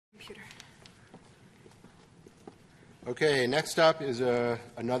computer. Okay, next up is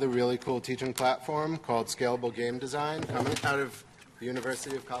another really cool teaching platform called Scalable Game Design, coming out of the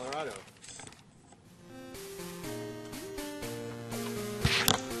University of Colorado.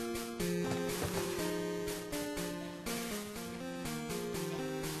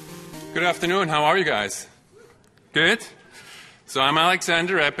 Good afternoon. How are you guys? Good? So I'm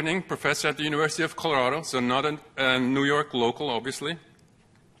Alexander Repenning, professor at the University of Colorado, so not a New York local, obviously.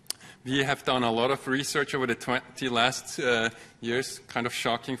 We have done a lot of research over the last years, kind of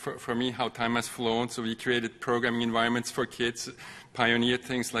shocking for me how time has flown. So we created programming environments for kids, pioneered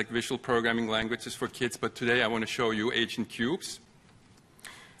things like visual programming languages for kids, but today I want to show you agent cubes.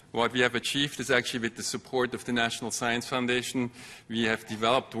 What we have achieved is actually with the support of the National Science Foundation, we have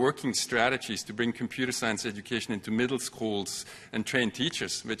developed working strategies to bring computer science education into middle schools and train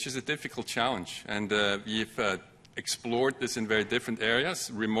teachers, which is a difficult challenge. And we've explored this in very different areas,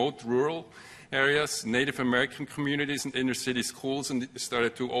 remote, rural areas, Native American communities and inner city schools, and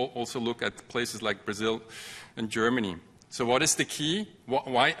started to also look at places like Brazil and Germany. So what is the key?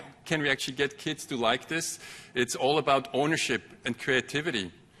 Why can we actually get kids to like this? It's all about ownership and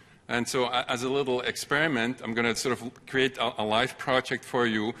creativity. And so as a little experiment, I'm going to sort of create a live project for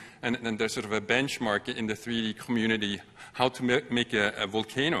you, and there's sort of a benchmark in the 3D community, how to make a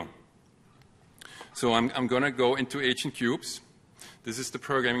volcano. So I'm going to go into agent cubes. This is the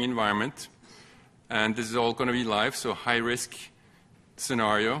programming environment, and this is all going to be live, so high-risk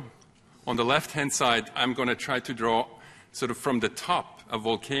scenario. On the left-hand side, I'm going to try to draw sort of from the top a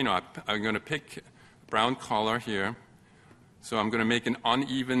volcano. I'm going to pick a brown color here. So I'm going to make an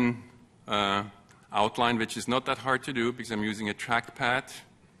uneven outline, which is not that hard to do because I'm using a trackpad.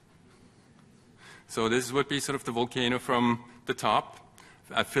 So this would be sort of the volcano from the top.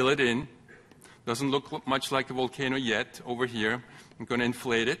 I fill it in. Doesn't look much like a volcano yet over here. I'm going to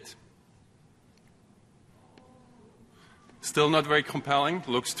inflate it. Still not very compelling.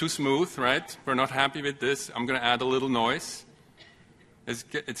 Looks too smooth, right? We're not happy with this. I'm going to add a little noise.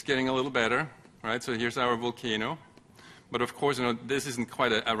 It's getting a little better, right? So here's our volcano. But of course, this isn't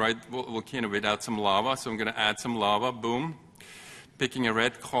quite a right volcano without some lava, so I'm going to add some lava, boom. Picking a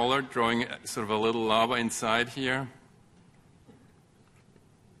red color, drawing sort of a little lava inside here.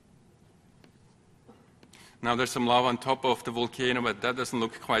 Now there's some lava on top of the volcano, but that doesn't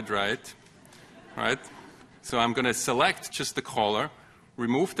look quite right, right? So I'm going to select just the color,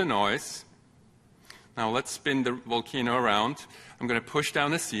 remove the noise. Now let's spin the volcano around. I'm going to push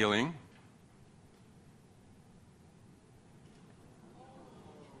down the ceiling.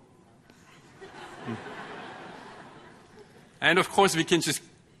 And of course, we can just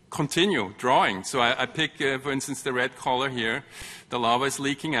continue drawing. So I pick, for instance, the red color here. The lava is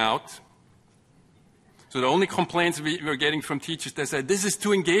leaking out. So the only complaints we're getting from teachers, they said, this is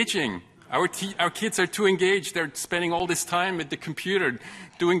too engaging. Our kids are too engaged. They're spending all this time with the computer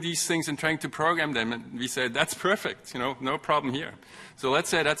doing these things and trying to program them. And we said, that's perfect, no problem here. So let's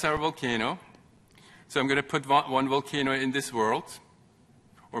say that's our volcano. So I'm going to put one volcano in this world,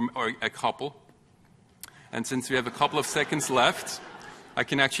 or a couple. And since we have a couple of seconds left, I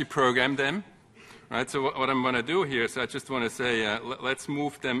can actually program them. Right? So what I'm going to do here is I just want to say, let's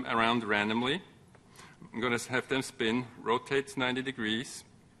move them around randomly. I'm going to have them spin, rotate 90 degrees.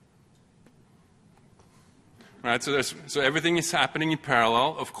 Right? So everything is happening in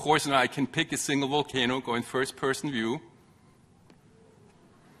parallel. Of course, now I can pick a single volcano, go in first-person view.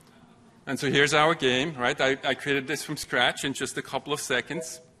 And so here's our game. Right? I created this from scratch in just a couple of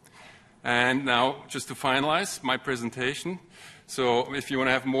seconds. And now, just to finalize my presentation, so if you want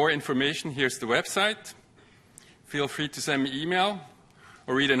to have more information, here's the website. Feel free to send me email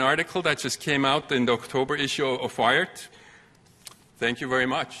or read an article that just came out in the October issue of Wired. Thank you very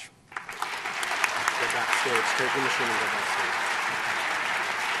much. Go backstage. Take the machine and go backstage.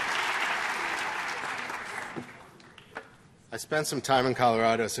 I spent some time in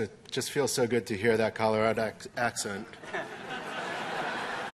Colorado, so it just feels so good to hear that Colorado accent.